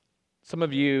Some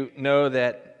of you know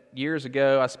that years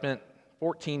ago I spent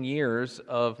 14 years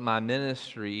of my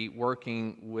ministry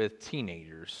working with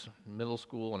teenagers, middle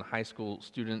school and high school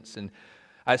students, and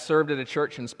I served at a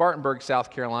church in Spartanburg, South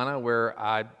Carolina, where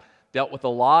I dealt with a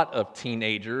lot of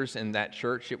teenagers in that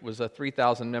church. It was a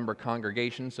 3,000-member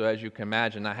congregation, so as you can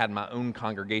imagine, I had my own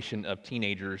congregation of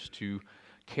teenagers to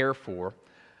care for.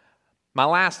 My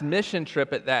last mission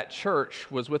trip at that church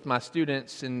was with my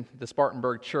students in the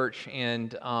Spartanburg church,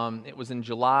 and it was in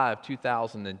July of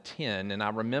 2010, and I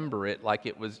remember it like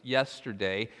it was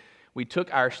yesterday. We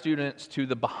took our students to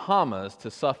the Bahamas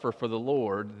to suffer for the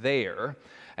Lord there.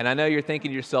 And I know you're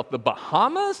thinking to yourself, the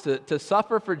Bahamas to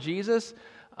suffer for Jesus?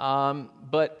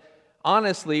 But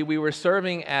honestly, we were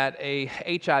serving at a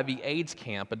HIV/AIDS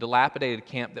camp, a dilapidated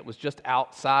camp that was just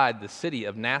outside the city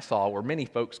of Nassau, where many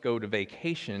folks go to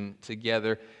vacation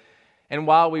together. And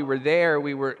while we were there,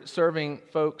 we were serving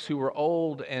folks who were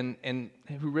old and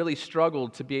who really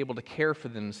struggled to be able to care for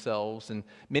themselves. And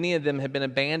many of them had been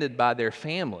abandoned by their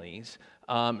families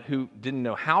who didn't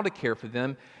know how to care for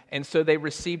them. And so they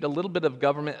received a little bit of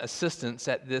government assistance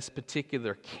at this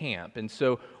particular camp. And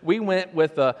so we went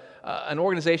with an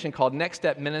organization called Next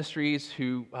Step Ministries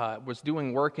who was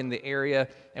doing work in the area.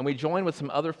 And we joined with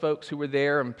some other folks who were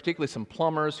there, and particularly some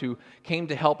plumbers who came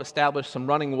to help establish some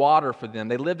running water for them.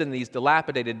 They lived in these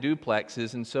dilapidated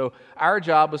duplexes. And so our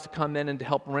job was to come in and to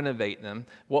help renovate them,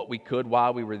 what we could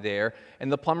while we were there.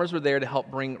 And the plumbers were there to help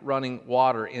bring running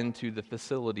water into the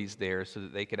facilities there so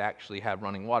that they could actually have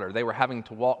running water. They were having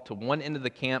to walk to one end of the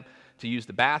camp to use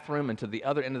the bathroom and to the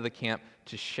other end of the camp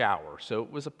to shower. So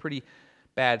it was a pretty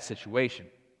bad situation.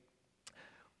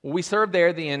 Well, we served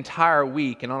there the entire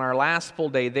week, and on our last full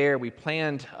day there, we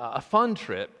planned a fun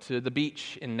trip to the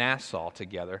beach in Nassau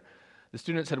together. The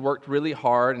students had worked really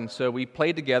hard, and so we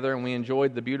played together and we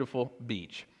enjoyed the beautiful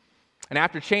beach. And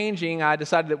after changing, I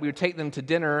decided that we would take them to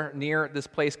dinner near this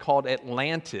place called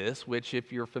Atlantis, which,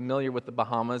 if you're familiar with the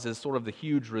Bahamas, is sort of the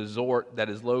huge resort that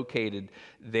is located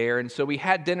there. And so we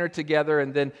had dinner together,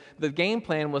 and then the game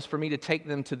plan was for me to take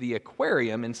them to the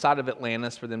aquarium inside of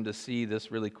Atlantis for them to see this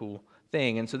really cool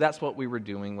thing. And so that's what we were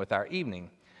doing with our evening.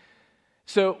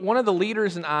 So one of the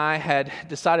leaders and I had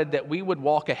decided that we would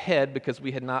walk ahead because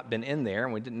we had not been in there,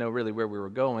 and we didn't know really where we were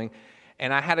going.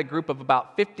 And I had a group of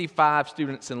about 55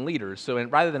 students and leaders. So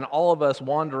rather than all of us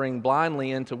wandering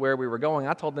blindly into where we were going,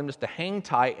 I told them just to hang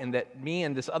tight and that me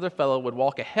and this other fellow would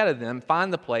walk ahead of them,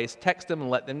 find the place, text them,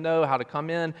 and let them know how to come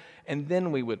in, and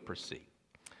then we would proceed.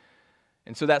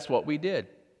 And so that's what we did.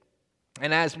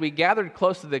 And as we gathered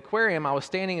close to the aquarium, I was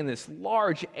standing in this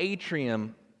large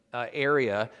atrium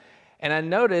area, and I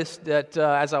noticed that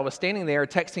as I was standing there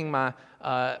texting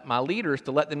my leaders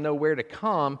to let them know where to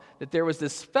come, that there was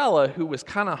this fella who was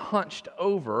kind of hunched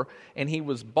over, and he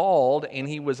was bald, and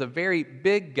he was a very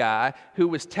big guy who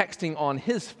was texting on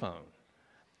his phone.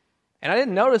 And I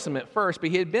didn't notice him at first,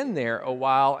 but he had been there a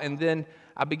while, and then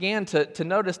I began to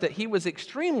notice that he was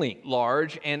extremely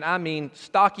large, and I mean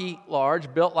stocky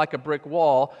large, built like a brick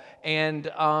wall, and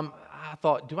I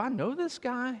thought, do I know this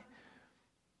guy?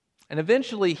 And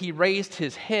eventually he raised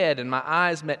his head and my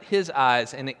eyes met his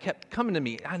eyes, and it kept coming to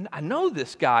me. I know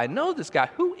this guy.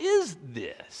 Who is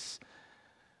this?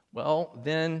 Well,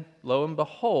 then, lo and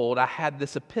behold, I had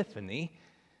this epiphany.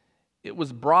 It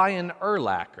was Brian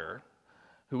Urlacher,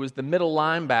 who was the middle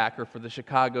linebacker for the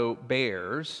Chicago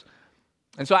Bears.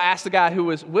 And so I asked the guy who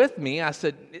was with me, I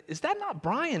said, is that not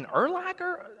Brian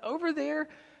Urlacher over there?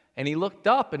 And he looked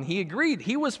up and he agreed.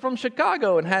 He was from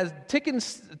Chicago and has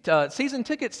season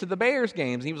tickets to the Bears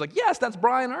games. And he was like, yes, that's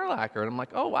Brian Urlacher. And I'm like,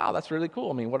 oh, wow, that's really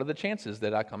cool. I mean, what are the chances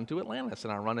that I come to Atlantis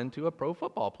and I run into a pro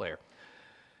football player?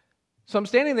 So I'm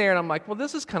standing there and I'm like, well,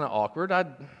 this is kind of awkward. I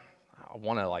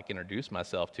want to introduce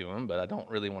myself to him, but I don't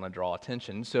really want to draw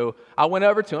attention. So I went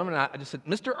over to him and I just said,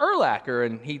 Mr. Urlacher.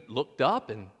 And he looked up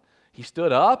and he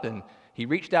stood up and he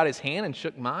reached out his hand and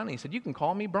shook mine, and he said, you can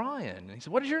call me Brian. And he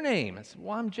said, what is your name? I said,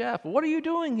 well, I'm Jeff. Well, what are you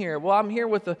doing here? Well, I'm here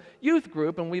with a youth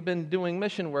group, and we've been doing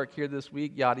mission work here this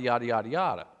week, yada, yada, yada,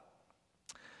 yada.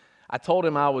 I told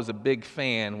him I was a big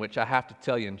fan, which I have to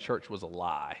tell you in church was a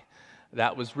lie.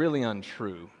 That was really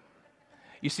untrue.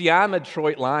 You see, I'm a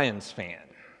Detroit Lions fan.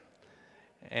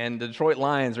 And the Detroit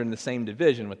Lions are in the same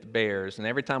division with the Bears. And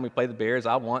every time we play the Bears,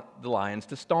 I want the Lions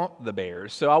to stomp the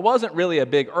Bears. So I wasn't really a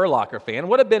big Urlacher fan.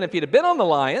 Would have been if he'd have been on the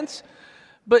Lions.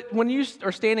 But when you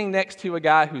are standing next to a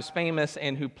guy who's famous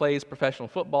and who plays professional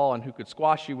football and who could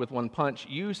squash you with one punch,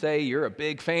 you say you're a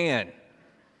big fan.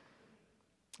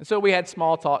 And so we had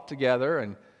small talk together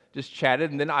and just chatted.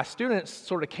 And then our students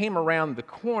sort of came around the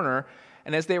corner.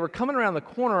 And as they were coming around the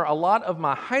corner, a lot of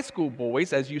my high school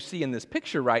boys, as you see in this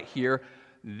picture right here,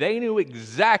 they knew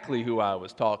exactly who I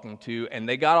was talking to, and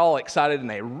they got all excited, and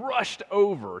they rushed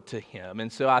over to him.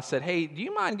 And so I said, hey, do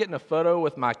you mind getting a photo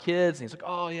with my kids? And he's like,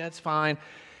 oh, yeah, it's fine.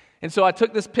 And so I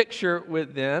took this picture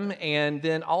with them, and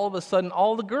then all of a sudden,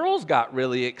 all the girls got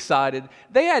really excited.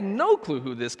 They had no clue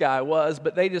who this guy was,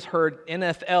 but they just heard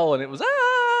NFL, and it was,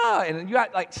 ah! And you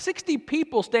got like 60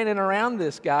 people standing around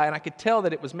this guy, and I could tell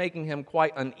that it was making him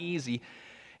quite uneasy,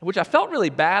 which I felt really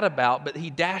bad about, but he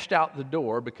dashed out the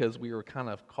door because we were kind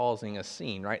of causing a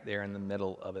scene right there in the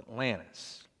middle of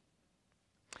Atlantis.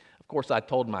 Of course, I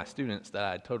told my students that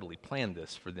I had totally planned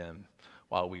this for them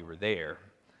while we were there.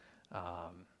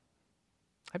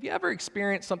 Have you ever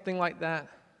experienced something like that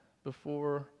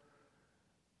before,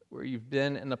 where you've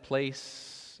been in a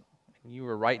place and you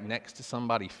were right next to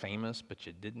somebody famous, but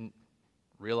you didn't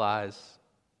realize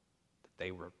that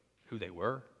they were who they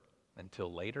were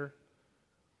until later?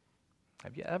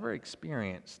 Have you ever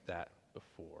experienced that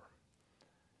before?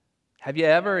 Have you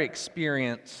ever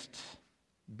experienced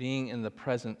being in the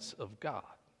presence of God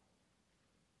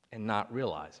and not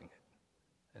realizing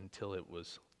it until it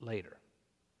was later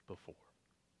before?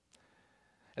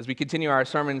 As we continue our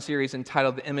sermon series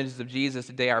entitled The Images of Jesus,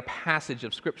 today our passage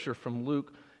of Scripture from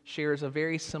Luke shares a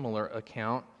very similar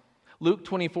account. Luke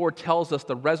 24 tells us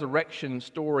the resurrection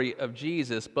story of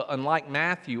Jesus, but unlike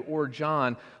Matthew or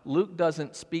John, Luke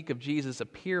doesn't speak of Jesus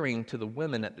appearing to the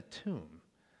women at the tomb.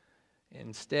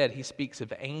 Instead, he speaks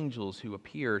of angels who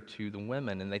appear to the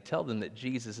women, and they tell them that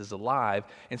Jesus is alive.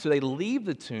 And so they leave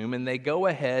the tomb, and they go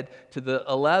ahead to the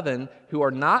 11 who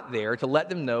are not there to let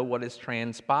them know what has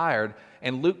transpired.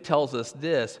 And Luke tells us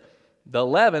this, the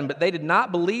 11, but they did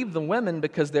not believe the women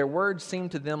because their words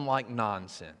seemed to them like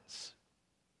nonsense.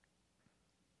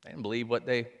 They didn't believe what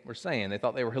they were saying. They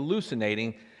thought they were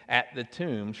hallucinating at the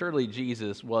tomb. Surely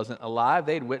Jesus wasn't alive.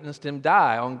 They'd witnessed him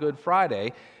die on Good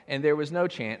Friday, and there was no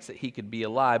chance that he could be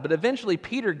alive. But eventually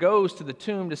Peter goes to the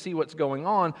tomb to see what's going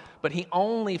on, but he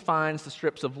only finds the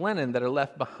strips of linen that are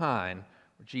left behind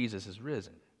where Jesus is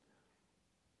risen.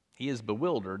 He is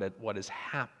bewildered at what has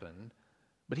happened.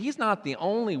 But he's not the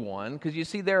only one, because you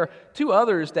see, there are two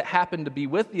others that happened to be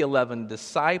with the 11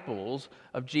 disciples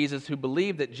of Jesus who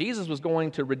believed that Jesus was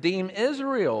going to redeem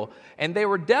Israel, and they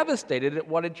were devastated at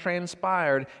what had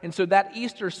transpired. And so that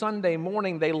Easter Sunday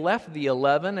morning, they left the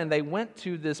 11 and they went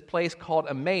to this place called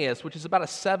Emmaus, which is about a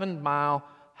 7-mile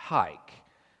hike.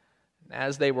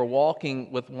 As they were walking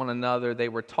with one another, they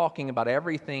were talking about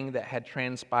everything that had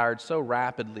transpired so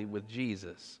rapidly with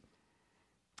Jesus.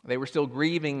 They were still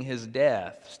grieving his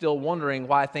death, still wondering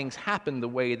why things happened the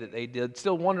way that they did,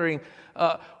 still wondering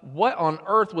what on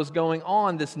earth was going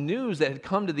on, this news that had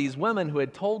come to these women who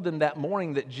had told them that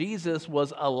morning that Jesus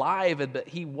was alive but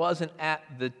he wasn't at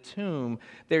the tomb.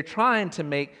 They're trying to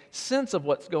make sense of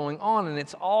what's going on, and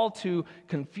it's all too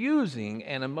confusing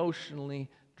and emotionally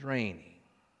draining.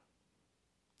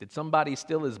 Did somebody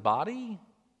steal his body?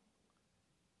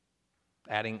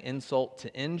 Adding insult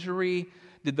to injury.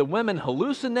 Did the women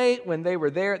hallucinate when they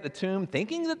were there at the tomb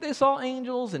thinking that they saw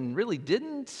angels and really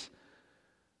didn't?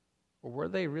 Or were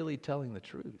they really telling the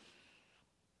truth?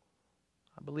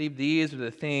 I believe these are the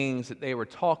things that they were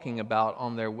talking about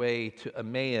on their way to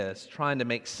Emmaus, trying to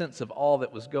make sense of all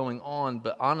that was going on,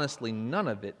 but honestly, none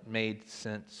of it made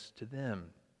sense to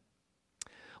them.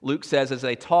 Luke says, as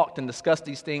they talked and discussed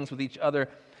these things with each other,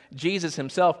 Jesus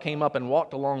himself came up and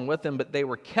walked along with them, but they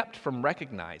were kept from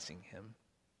recognizing him.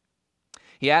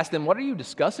 He asked them, "What are you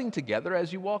discussing together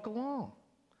as you walk along?"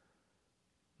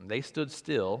 And they stood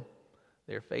still,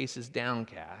 their faces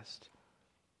downcast.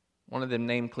 One of them,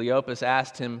 named Cleopas,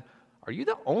 asked him, "Are you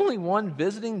the only one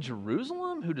visiting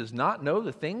Jerusalem who does not know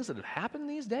the things that have happened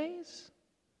these days?"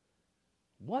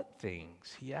 "What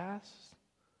things?" he asked.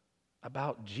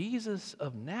 "About Jesus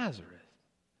of Nazareth,"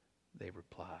 they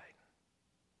replied.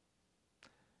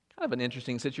 Kind of an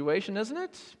interesting situation, isn't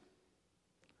it?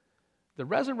 The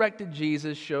resurrected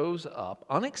Jesus shows up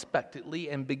unexpectedly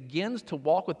and begins to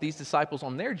walk with these disciples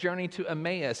on their journey to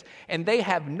Emmaus, and they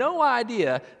have no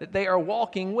idea that they are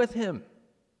walking with him.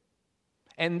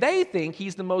 And they think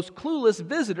he's the most clueless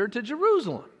visitor to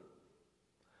Jerusalem.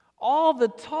 All the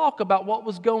talk about what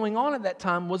was going on at that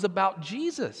time was about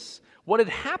Jesus. What had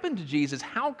happened to Jesus?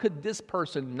 How could this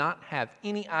person not have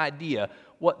any idea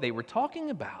what they were talking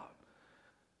about?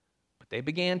 They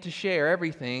began to share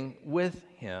everything with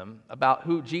him about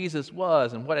who Jesus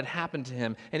was and what had happened to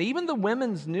him, and even the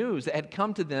women's news that had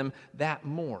come to them that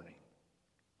morning.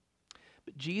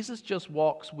 But Jesus just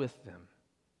walks with them,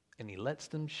 and he lets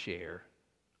them share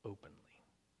openly.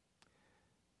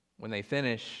 When they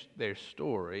finish their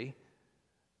story,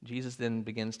 Jesus then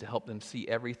begins to help them see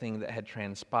everything that had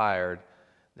transpired.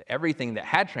 that everything that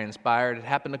had transpired had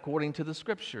happened according to the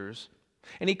Scriptures.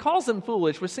 And he calls them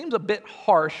foolish, which seems a bit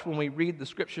harsh when we read the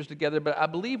Scriptures together, but I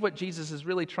believe what Jesus is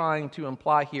really trying to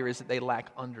imply here is that they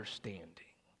lack understanding.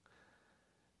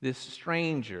 This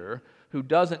stranger who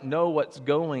doesn't know what's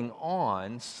going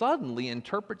on suddenly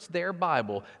interprets their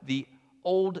Bible, the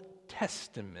Old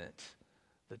Testament,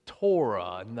 the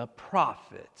Torah and the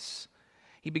prophets.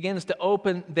 He begins to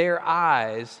open their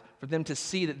eyes for them to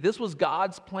see that this was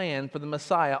God's plan for the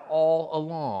Messiah all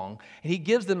along. And he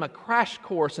gives them a crash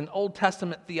course in Old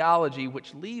Testament theology,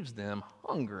 which leaves them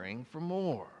hungering for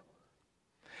more.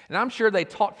 And I'm sure they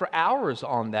talked for hours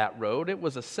on that road. It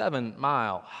was a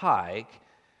 7-mile hike.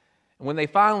 And when they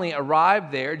finally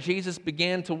arrived there, Jesus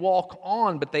began to walk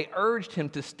on, but they urged him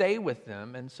to stay with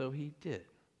them, and so he did.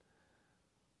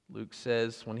 Luke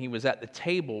says, when he was at the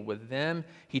table with them,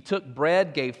 he took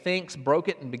bread, gave thanks, broke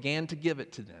it, and began to give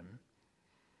it to them.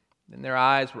 Then their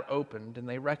eyes were opened, and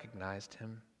they recognized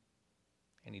him,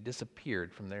 and he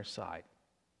disappeared from their sight.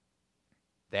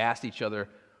 They asked each other,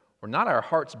 were not our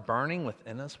hearts burning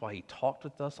within us while he talked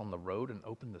with us on the road and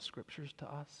opened the Scriptures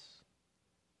to us?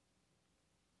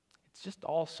 It's just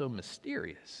all so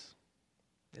mysterious,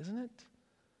 isn't it?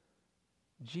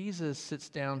 Jesus sits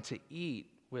down to eat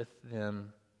with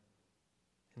them,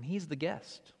 and he's the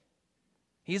guest.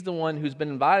 He's the one who's been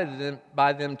invited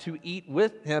by them to eat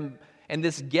with him, and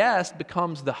this guest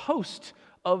becomes the host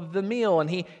of the meal, and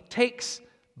he takes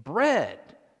bread,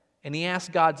 and he asks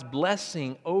God's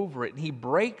blessing over it, and he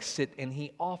breaks it, and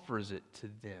he offers it to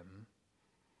them.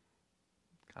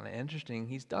 Kind of interesting.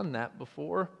 He's done that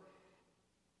before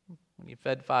when he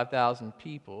fed 5,000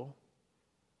 people,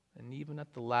 and even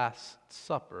at the Last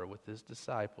Supper with his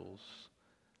disciples.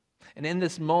 And in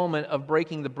this moment of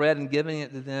breaking the bread and giving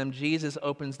it to them, Jesus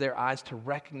opens their eyes to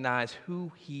recognize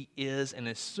who he is, and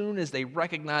as soon as they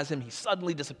recognize him, he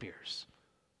suddenly disappears.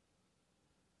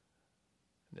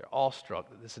 They're awestruck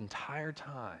that this entire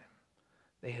time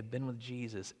they had been with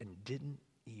Jesus and didn't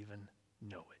even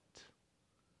know it.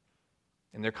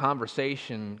 And their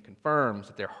conversation confirms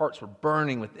that their hearts were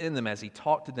burning within them as he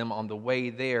talked to them on the way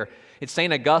there. It's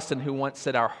St. Augustine who once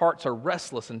said, "Our hearts are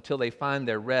restless until they find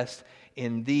their rest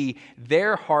in thee."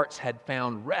 Their hearts had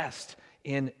found rest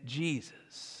in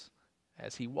Jesus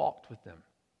as he walked with them,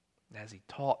 as he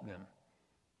taught them,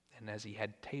 and as he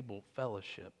had table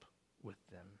fellowship with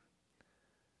them.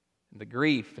 The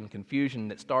grief and confusion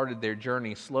that started their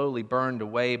journey slowly burned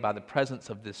away by the presence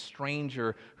of this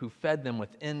stranger who fed them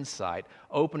with insight,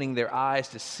 opening their eyes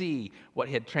to see what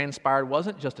had transpired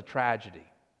wasn't just a tragedy,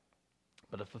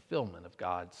 but a fulfillment of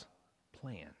God's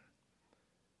plan.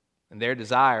 And their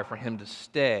desire for him to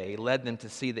stay led them to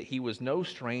see that he was no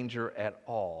stranger at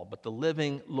all, but the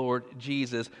living Lord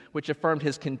Jesus, which affirmed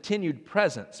his continued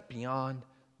presence beyond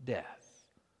death.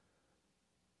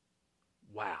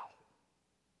 Wow.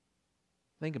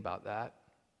 Think about that.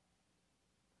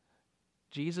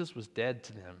 Jesus was dead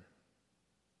to them.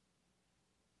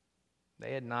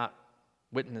 They had not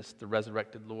witnessed the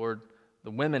resurrected Lord.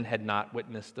 The women had not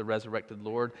witnessed the resurrected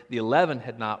Lord. The 11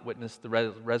 had not witnessed the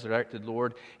resurrected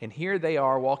Lord. And here they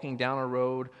are walking down a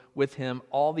road with him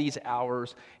all these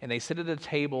hours, and they sit at a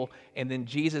table, and then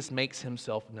Jesus makes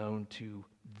himself known to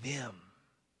them.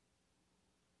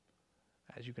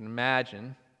 As you can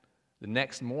imagine, the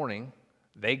next morning,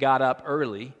 they got up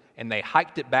early and they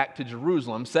hiked it back to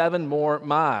Jerusalem, 7 more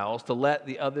miles, to let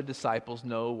the other disciples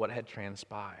know what had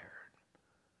transpired.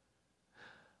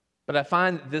 But I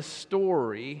find this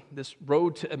story, this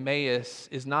road to Emmaus,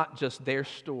 is not just their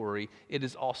story, it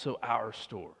is also our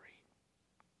story.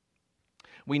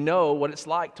 We know what it's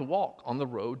like to walk on the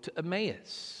road to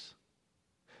Emmaus.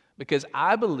 Because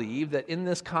I believe that in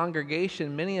this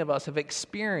congregation, many of us have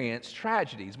experienced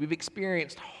tragedies. We've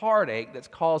experienced heartache that's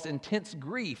caused intense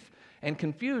grief and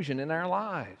confusion in our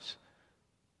lives.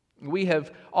 We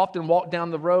have often walked down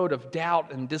the road of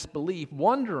doubt and disbelief,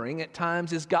 wondering at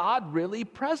times, is God really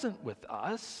present with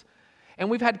us? And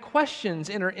we've had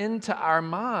questions enter into our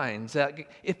minds that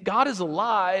if God is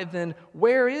alive, then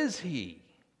where is he?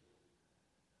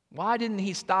 Why didn't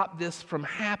he stop this from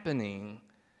happening?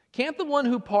 Can't the one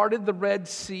who parted the Red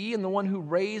Sea and the one who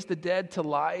raised the dead to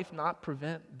life not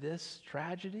prevent this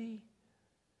tragedy?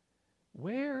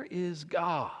 Where is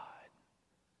God?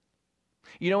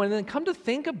 And then come to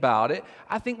think about it,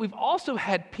 I think we've also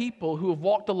had people who have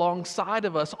walked alongside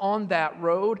of us on that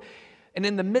road and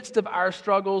in the midst of our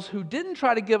struggles who didn't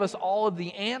try to give us all of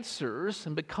the answers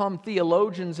and become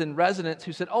theologians in residence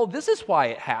who said, "Oh, this is why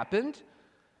it happened,"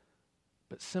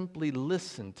 but simply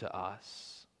listened to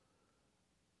us.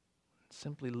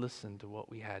 Simply listen to what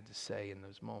we had to say in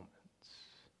those moments.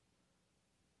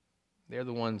 They're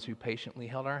the ones who patiently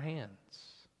held our hands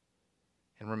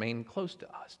and remained close to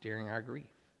us during our grief.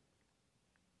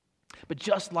 But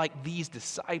just like these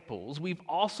disciples, we've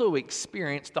also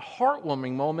experienced the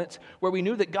heartwarming moments where we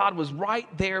knew that God was right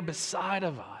there beside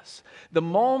of us. The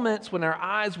moments when our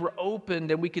eyes were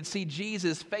opened and we could see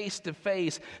Jesus face to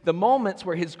face. The moments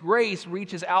where His grace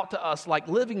reaches out to us like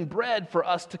living bread for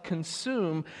us to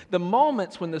consume. The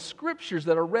moments when the scriptures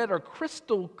that are read are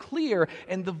crystal clear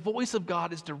and the voice of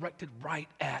God is directed right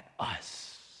at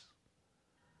us.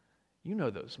 You know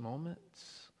those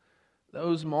moments.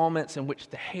 Those moments in which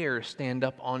the hairs stand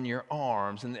up on your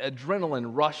arms and the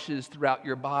adrenaline rushes throughout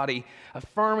your body,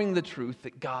 affirming the truth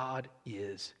that God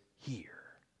is here.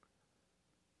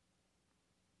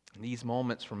 And these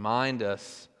moments remind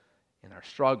us in our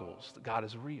struggles that God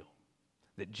is real,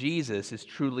 that Jesus is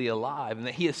truly alive, and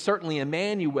that He is certainly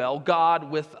Emmanuel, God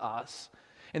with us.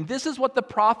 And this is what the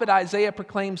prophet Isaiah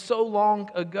proclaimed so long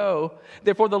ago.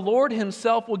 Therefore, the Lord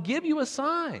Himself will give you a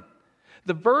sign.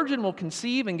 The virgin will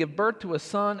conceive and give birth to a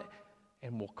son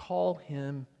and will call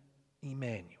him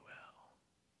Emmanuel.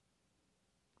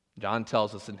 John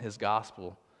tells us in his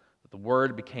gospel that the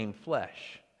Word became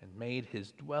flesh and made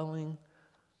His dwelling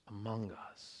among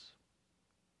us.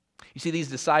 You see, these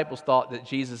disciples thought that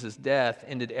Jesus' death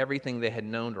ended everything they had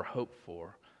known or hoped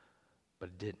for, but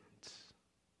it didn't.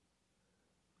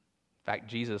 In fact,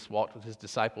 Jesus walked with His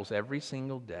disciples every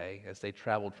single day as they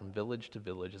traveled from village to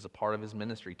village as a part of His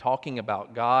ministry, talking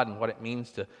about God and what it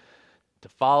means to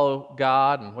follow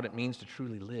God and what it means to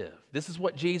truly live. This is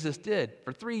what Jesus did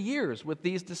for 3 years with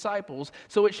these disciples,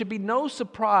 so it should be no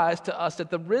surprise to us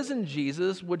that the risen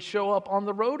Jesus would show up on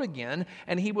the road again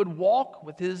and He would walk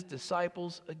with His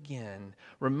disciples again,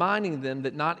 reminding them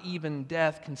that not even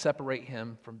death can separate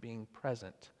Him from being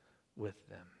present with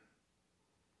them.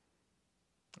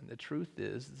 And the truth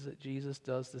is that Jesus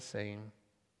does the same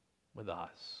with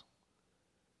us.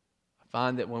 I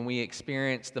find that when we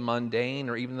experience the mundane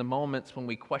or even the moments when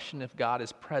we question if God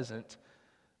is present,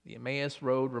 the Emmaus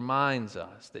Road reminds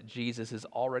us that Jesus is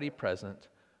already present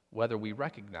whether we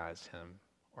recognize Him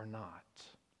or not.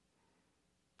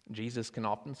 Jesus can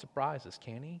often surprise us,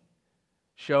 can't He?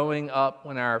 Showing up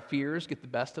when our fears get the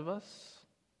best of us,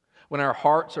 when our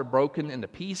hearts are broken into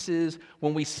pieces,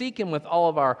 when we seek Him with all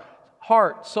of our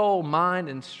heart, soul, mind,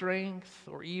 and strength,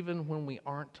 or even when we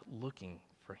aren't looking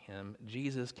for Him,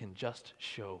 Jesus can just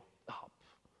show up.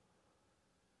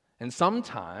 And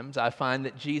sometimes I find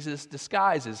that Jesus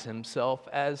disguises Himself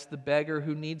as the beggar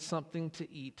who needs something to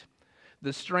eat,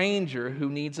 the stranger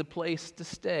who needs a place to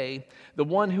stay, the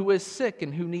one who is sick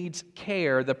and who needs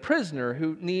care, the prisoner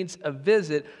who needs a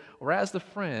visit, or as the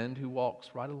friend who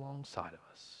walks right alongside of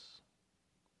us.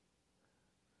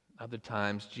 Other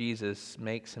times, Jesus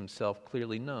makes Himself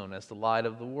clearly known as the light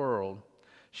of the world,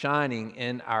 shining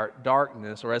in our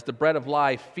darkness, or as the bread of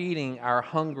life, feeding our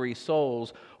hungry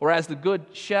souls, or as the good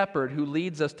shepherd who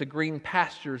leads us to green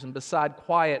pastures and beside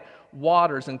quiet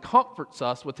waters and comforts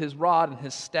us with His rod and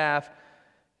His staff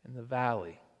in the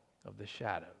valley of the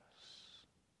shadows.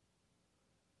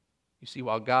 You see,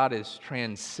 while God is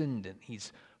transcendent,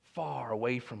 He's far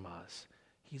away from us,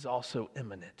 He's also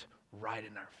immanent, right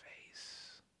in our face.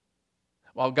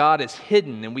 While God is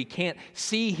hidden and we can't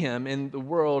see Him in the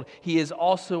world, He is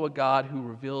also a God who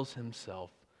reveals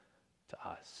Himself to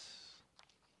us.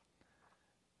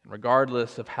 And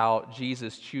regardless of how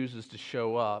Jesus chooses to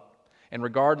show up, and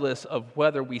regardless of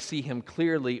whether we see Him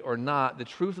clearly or not, the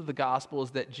truth of the gospel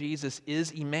is that Jesus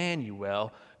is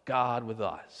Emmanuel, God with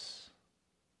us.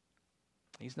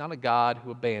 He's not a God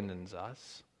who abandons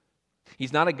us.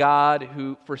 He's not a God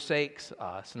who forsakes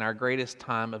us in our greatest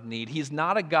time of need. He's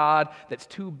not a God that's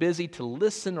too busy to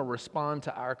listen or respond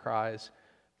to our cries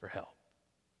for help.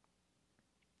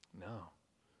 No.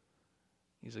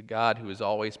 He's a God who is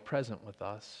always present with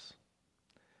us.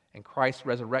 And Christ's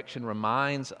resurrection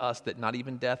reminds us that not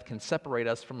even death can separate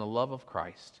us from the love of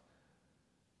Christ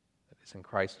that is in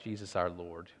Christ Jesus our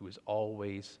Lord, who is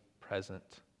always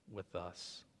present with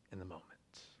us in the moment.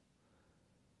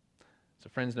 So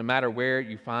friends, no matter where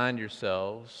you find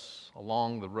yourselves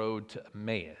along the road to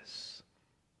Emmaus,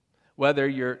 whether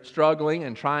you're struggling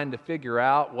and trying to figure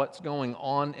out what's going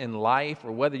on in life,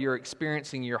 or whether you're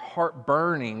experiencing your heart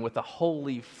burning with the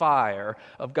holy fire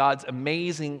of God's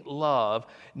amazing love,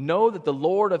 know that the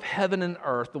Lord of heaven and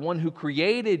earth, the one who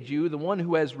created you, the one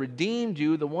who has redeemed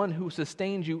you, the one who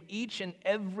sustains you each and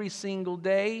every single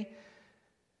day,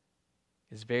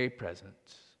 is very present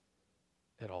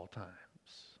at all times,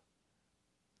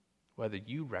 whether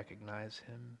you recognize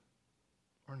Him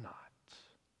or not.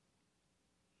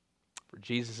 For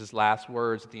Jesus' last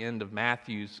words at the end of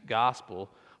Matthew's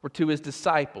gospel were to his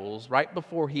disciples right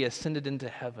before he ascended into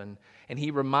heaven. And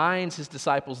he reminds his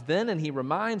disciples then, and he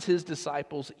reminds his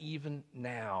disciples even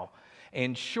now.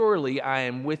 And surely I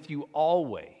am with you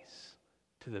always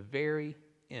to the very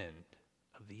end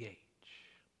of the age.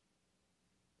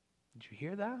 Did you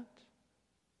hear that?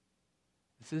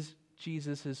 This is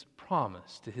Jesus'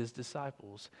 promise to his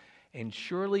disciples. And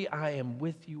surely I am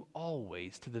with you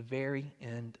always to the very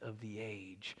end of the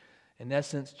age. In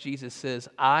essence, Jesus says,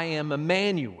 I am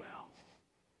Emmanuel,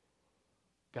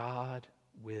 God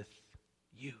with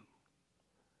you,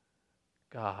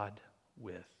 God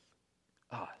with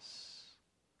us.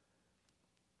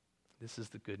 This is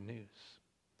the good news.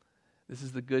 This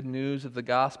is the good news of the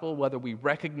gospel, whether we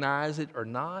recognize it or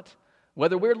not,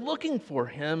 whether we're looking for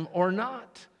him or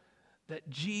not, that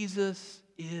Jesus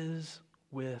is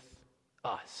with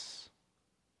us,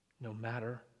 no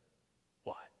matter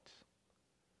what.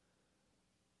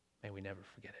 May we never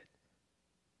forget it.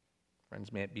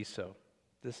 Friends, may it be so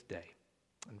this day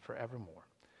and forevermore.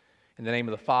 In the name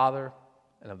of the Father,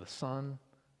 and of the Son,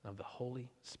 and of the Holy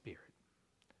Spirit.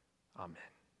 Amen.